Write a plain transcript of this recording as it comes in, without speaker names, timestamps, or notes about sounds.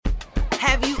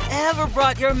Have you ever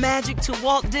brought your magic to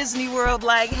Walt Disney World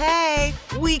like, hey,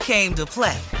 we came to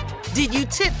play? Did you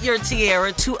tip your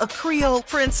tiara to a Creole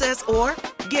princess or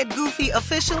get goofy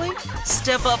officially?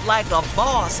 Step up like a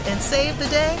boss and save the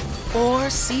day? Or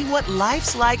see what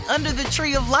life's like under the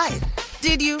tree of life?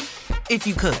 Did you? If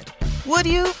you could. Would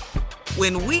you?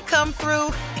 When we come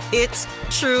through, it's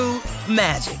true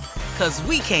magic. 'Cause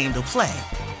we came to play.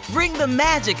 Bring the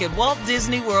magic at Walt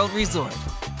Disney World Resort.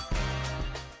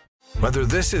 Whether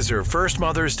this is her first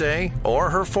Mother's Day or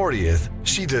her 40th,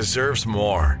 she deserves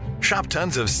more. Shop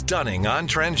tons of stunning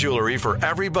on-trend jewelry for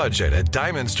every budget at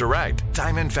Diamonds Direct.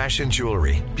 Diamond fashion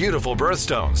jewelry, beautiful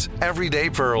birthstones,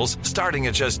 everyday pearls starting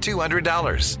at just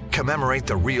 $200. Commemorate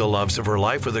the real loves of her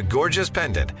life with a gorgeous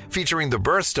pendant featuring the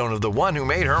birthstone of the one who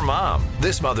made her mom.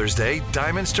 This Mother's Day,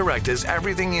 Diamonds Direct is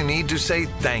everything you need to say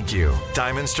thank you.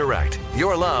 Diamonds Direct.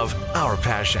 Your love, our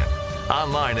passion.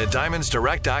 Online at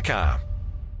diamondsdirect.com.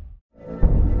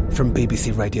 From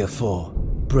BBC Radio 4,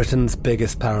 Britain's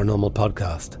biggest paranormal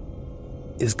podcast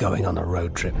is going on a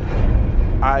road trip.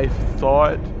 I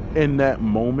thought in that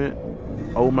moment,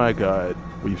 oh my God,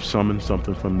 we've summoned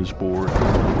something from this board.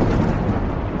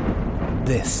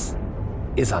 This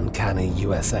is Uncanny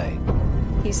USA.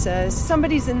 He says,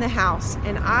 somebody's in the house,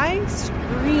 and I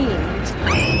screamed.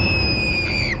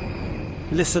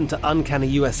 Listen to Uncanny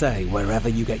USA wherever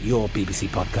you get your BBC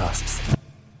podcasts,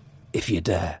 if you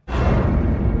dare.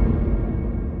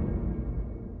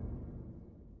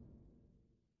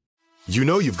 You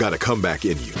know you've got a comeback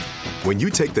in you. When you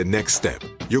take the next step,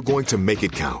 you're going to make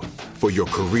it count. For your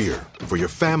career, for your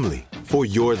family, for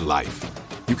your life.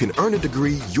 You can earn a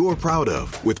degree you're proud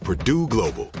of with Purdue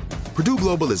Global. Purdue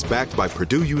Global is backed by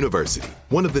Purdue University,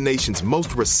 one of the nation's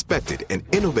most respected and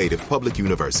innovative public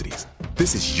universities.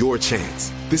 This is your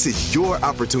chance. This is your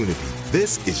opportunity.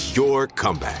 This is your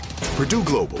comeback. Purdue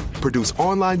Global, Purdue's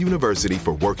online university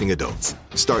for working adults.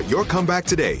 Start your comeback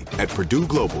today at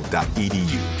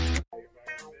purdueglobal.edu.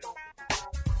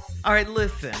 All right,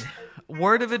 listen,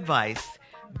 word of advice.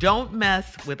 Don't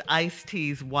mess with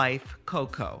Ice-T's wife,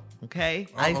 Coco, okay?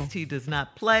 Ice-T does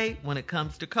not play when it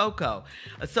comes to Coco.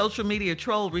 A social media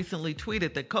troll recently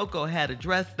tweeted that Coco had a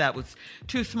dress that was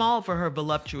too small for her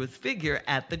voluptuous figure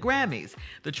at the Grammys.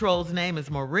 The troll's name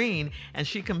is Maureen, and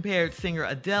she compared singer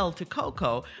Adele to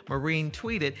Coco. Maureen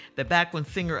tweeted that back when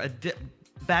singer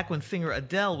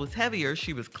Adele was heavier,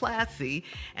 she was classy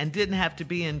and didn't have to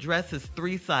be in dresses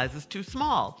 3 sizes too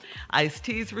small.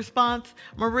 Ice-T's response,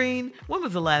 Maureen, when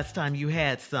was the last time you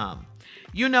had some?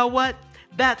 You know what?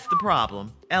 That's the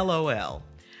problem. LOL.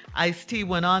 Ice-T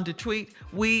went on to tweet,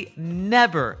 we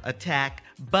never attack,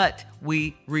 but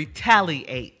we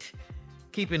retaliate.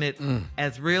 Keeping it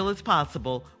as real as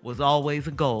possible was always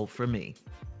a goal for me.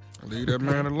 Leave that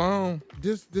man alone.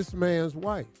 This man's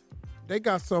wife. They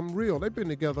got something real. They've been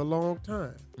together a long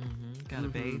time. Got a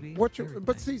baby.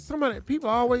 But see, people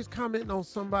always commenting on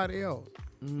somebody else.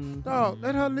 Dog,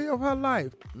 let her live her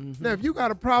life. Now, if you got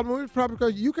a problem, it's probably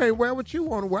because you can't wear what you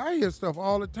want to wear. I hear stuff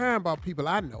all the time about people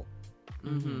I know.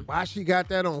 Why she got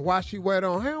that on? Why she wear it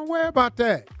on? Hey, don't worry about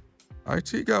that.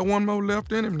 IT got one more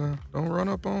left in him now. Don't run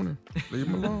up on him. Leave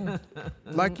him alone.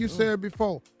 Like you said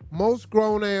before, most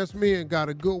grown-ass men got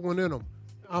a good one in them.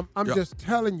 I'm just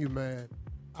telling you, man.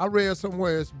 I read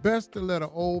somewhere it's best to let an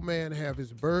old man have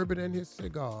his bourbon and his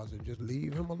cigars and just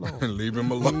leave him alone. Leave him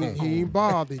alone. He ain't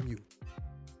bothering you.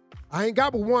 I ain't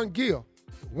got but one gift.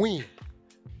 Win.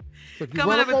 So if you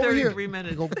Coming run up at over 33 here, minutes.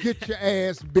 you're going to get your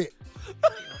ass bit.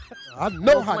 I know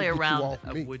We'll how to play get a round you off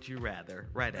of me. Would You Rather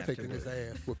right after Taking this.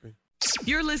 his ass whooping.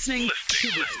 You're listening to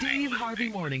the Steve Harvey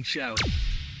Morning Show.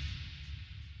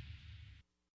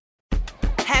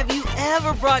 Have you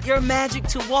ever brought your magic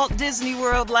to Walt Disney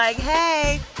World like,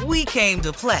 hey, we came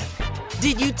to play?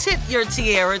 Did you tip your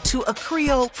tiara to a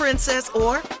Creole princess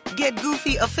or get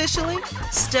goofy officially?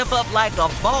 Step up like a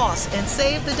boss and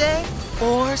save the day?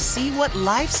 Or see what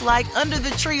life's like under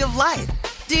the tree of life?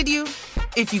 Did you?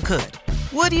 If you could.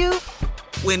 Would you?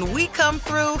 When we come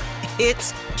through,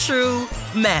 it's true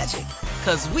magic.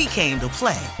 'Cause we came to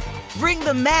play. Bring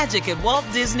the magic at Walt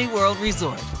Disney World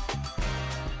Resort.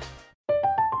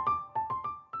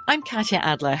 I'm Katya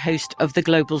Adler, host of The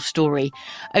Global Story.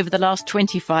 Over the last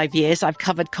 25 years, I've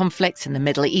covered conflicts in the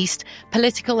Middle East,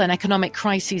 political and economic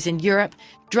crises in Europe,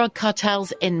 drug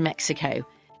cartels in Mexico.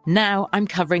 Now I'm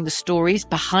covering the stories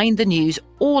behind the news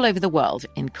all over the world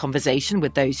in conversation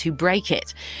with those who break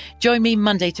it. Join me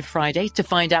Monday to Friday to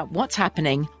find out what's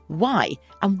happening, why,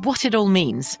 and what it all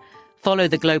means. Follow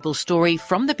The Global Story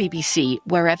from the BBC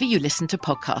wherever you listen to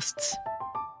podcasts.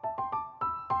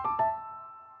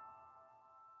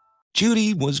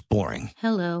 Judy was boring.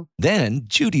 Hello. Then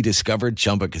Judy discovered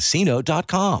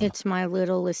ChumbaCasino.com. It's my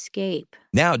little escape.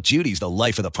 Now Judy's the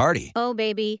life of the party. Oh,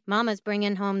 baby, mama's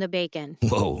bringing home the bacon.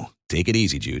 Whoa, take it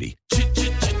easy, Judy.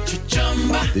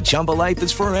 The Chumba life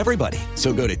is for everybody.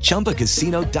 So go to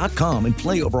ChumbaCasino.com and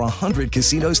play over 100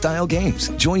 casino-style games.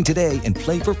 Join today and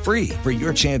play for free for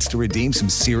your chance to redeem some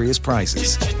serious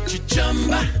prizes.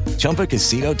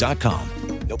 ChumbaCasino.com.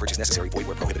 No purchase necessary. Void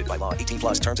where prohibited by law. 18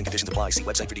 plus terms and conditions apply. See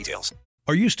website for details.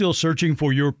 Are you still searching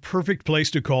for your perfect place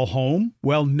to call home?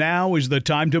 Well, now is the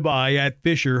time to buy at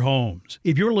Fisher Homes.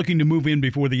 If you're looking to move in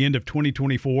before the end of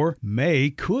 2024,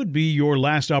 May could be your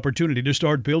last opportunity to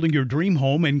start building your dream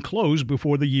home and close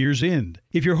before the year's end.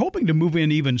 If you're hoping to move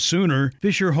in even sooner,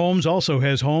 Fisher Homes also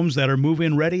has homes that are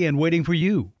move-in ready and waiting for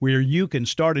you, where you can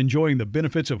start enjoying the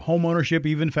benefits of homeownership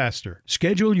even faster.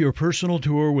 Schedule your personal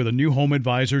tour with a new home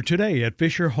advisor today at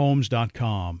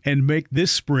FisherHomes.com and make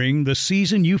this spring the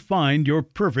season you find your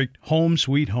perfect home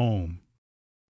sweet home.